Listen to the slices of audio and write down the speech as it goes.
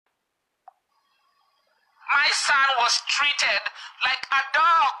My son was treated like a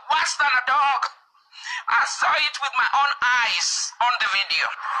dog, worse than a dog. I saw it with my own eyes on the video.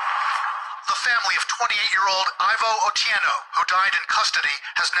 The family of 28-year-old Irvo Otieno, who died in custody,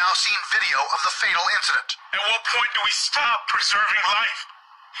 has now seen video of the fatal incident. At what point do we stop preserving life?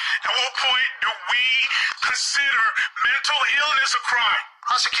 At what point do we consider mental illness a crime?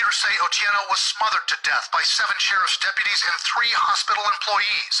 Prosecutors say Otieno was smothered to death by 7 sheriff's deputies and 3 hospital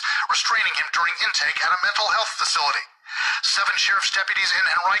employees, restraining him during intake at a mental health facility. 7 sheriff's deputies in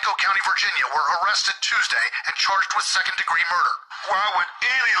Henrico County, Virginia were arrested Tuesday and charged with second-degree murder. Why would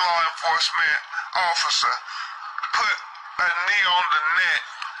any law enforcement officer put a knee on the neck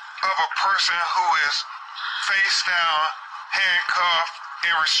of a person who is face down, handcuffed,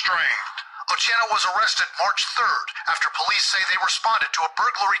 and restrained? Otieno was arrested March 3rd after police say they responded to a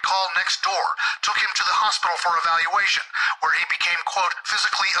burglary call next door, took him to the hospital for evaluation, where he became, quote,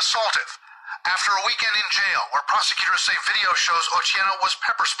 physically assaultive. After a weekend in jail, where prosecutors say video shows Otieno was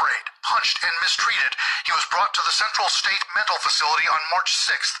pepper sprayed, punched, and mistreated, he was brought to the Central State Mental Facility on March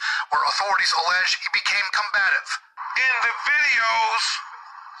 6th, where authorities allege he became combative. In the videos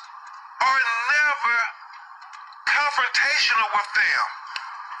are never confrontational with them.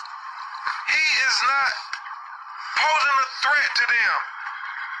 He is not posing a threat to them.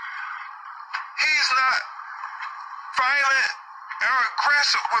 He's not violent or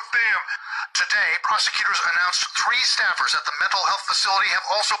aggressive with them. Today, prosecutors announced 3 staffers at the mental health facility have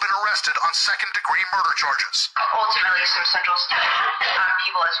also been arrested on second-degree murder charges. Ultimately, some Central State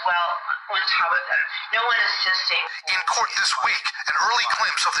people as well on top of them. No one assisting. In court this week, an early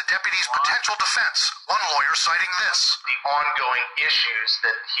glimpse of the deputy's potential defense. One lawyer citing this. The ongoing issues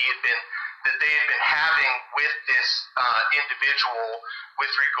that they had been having with this individual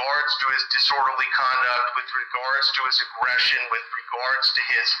with regards to his disorderly conduct, with regards to his aggression, with regards to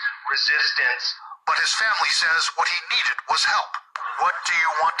his resistance. But his family says what he needed was help. What do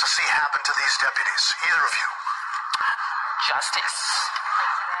you want to see happen to these deputies, either of you? Justice.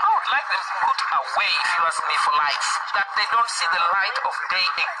 I would like them put away, if you ask me, for life. That they don't see the light of day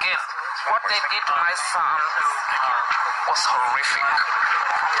again. What they did to my son was horrific.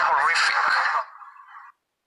 Horrific.